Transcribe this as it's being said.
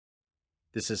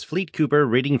This is Fleet Cooper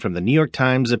reading from the New York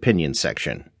Times opinion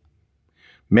section.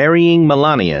 Marrying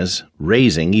Melanias,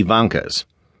 Raising Ivankas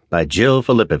by Jill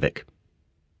Filipovic.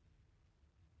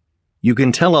 You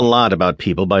can tell a lot about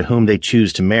people by whom they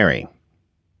choose to marry.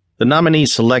 The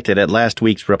nominees selected at last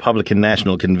week's Republican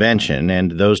National Convention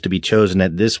and those to be chosen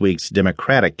at this week's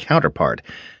Democratic counterpart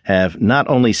have not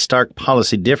only stark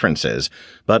policy differences,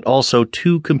 but also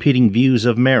two competing views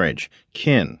of marriage,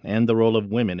 kin, and the role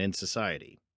of women in society.